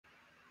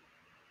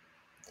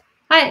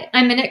Hi,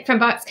 I'm Nick from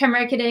Boxcar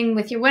Marketing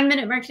with your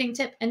 1-minute marketing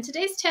tip. And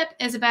today's tip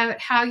is about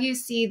how you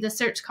see the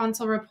Search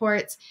Console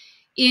reports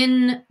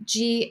in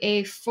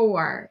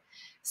GA4.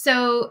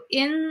 So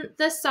in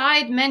the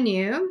side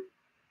menu,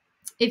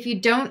 if you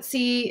don't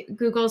see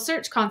Google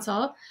Search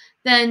Console,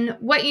 then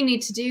what you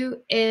need to do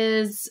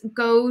is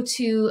go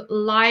to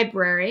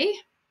Library.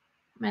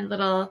 My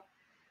little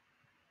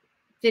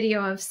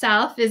video of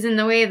self is in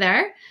the way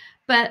there,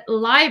 but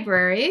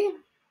Library.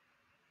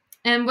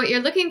 And what you're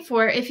looking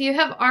for, if you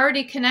have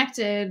already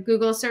connected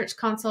Google Search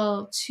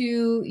Console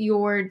to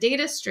your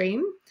data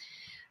stream,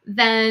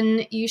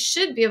 then you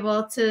should be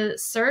able to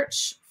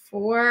search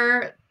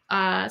for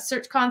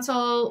Search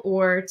Console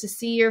or to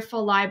see your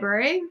full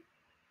library.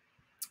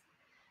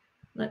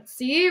 Let's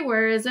see,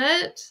 where is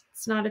it?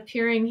 It's not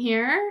appearing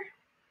here.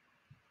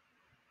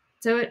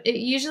 So it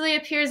usually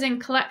appears in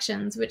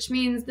collections, which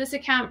means this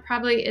account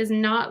probably is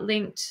not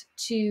linked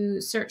to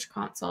Search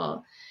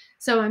Console.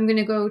 So I'm going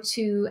to go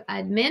to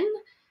Admin.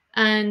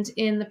 And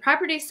in the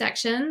properties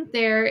section,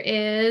 there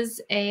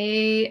is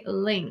a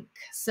link.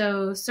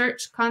 So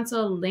Search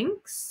Console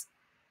links.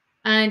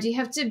 And you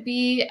have to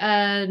be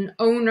an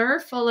owner,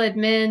 full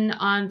admin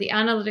on the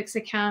analytics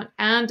account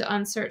and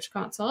on Search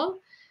Console.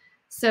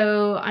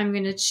 So I'm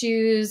going to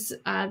choose,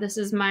 this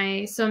is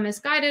my So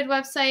Misguided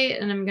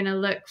website, and I'm going to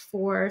look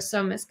for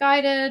So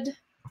Misguided.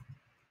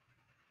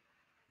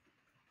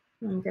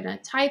 I'm going to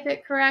type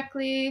it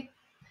correctly.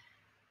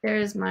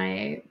 There's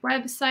my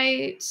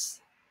website.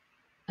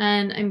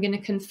 And I'm going to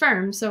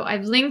confirm. So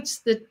I've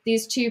linked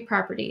these two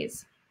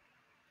properties.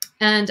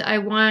 And I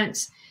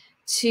want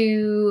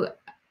to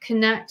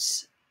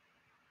connect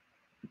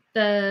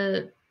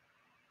the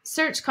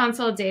Search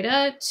Console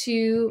data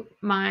to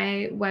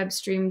my web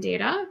stream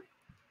data.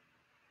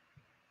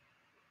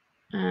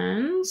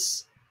 And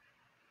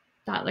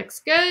that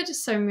looks good.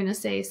 So I'm going to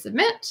say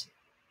submit.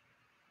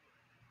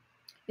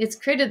 It's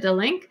created the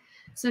link.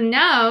 So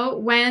now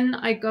when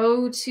I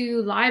go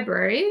to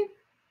library,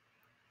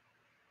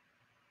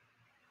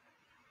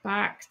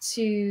 back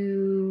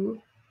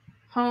to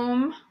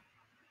home,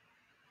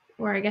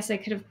 or I guess I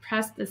could have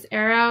pressed this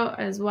arrow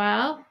as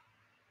well.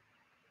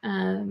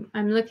 I'm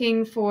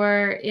looking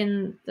for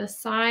in the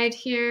side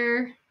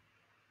here,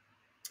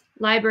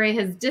 library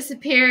has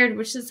disappeared,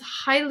 which is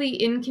highly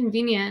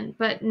inconvenient,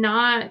 but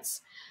not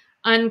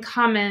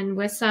uncommon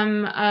with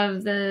some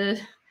of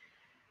the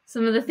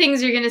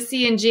things you're going to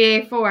see in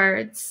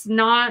GA4. It's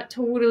not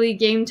totally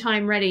game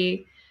time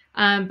ready.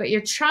 But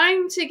you're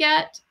trying to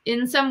get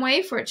in some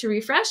way for it to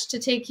refresh to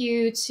take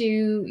you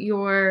to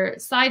your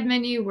side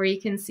menu where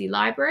you can see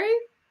library.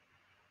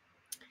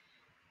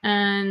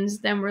 And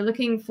then we're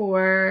looking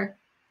for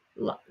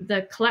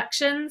the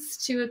collections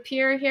to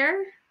appear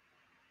here.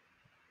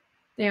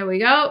 There we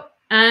go.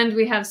 And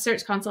we have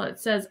Search Console. It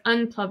says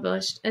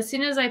unpublished. As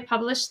soon as I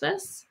publish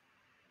this,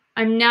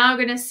 I'm now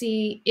going to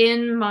see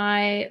in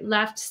my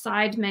left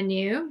side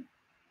menu,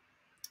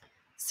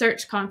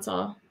 Search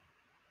Console.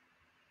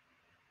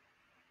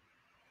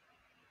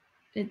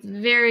 It's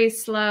very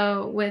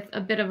slow with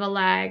a bit of a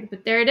lag,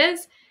 but there it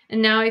is.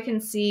 And now I can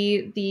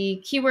see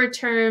the keyword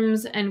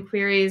terms and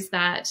queries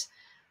that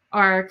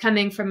are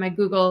coming from my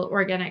Google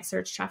organic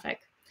search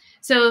traffic.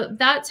 So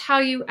that's how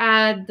you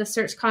add the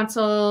Search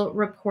Console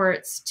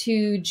reports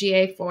to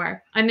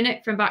GA4. I'm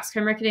Nick from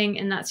Boxcar Marketing,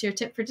 and that's your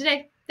tip for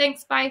today.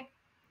 Thanks, bye.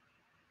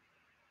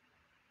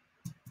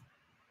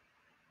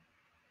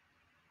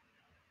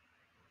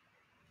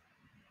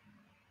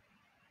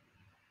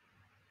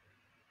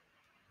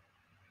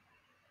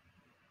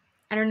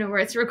 I don't know where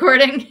it's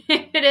recording,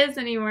 if it is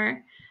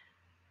anymore.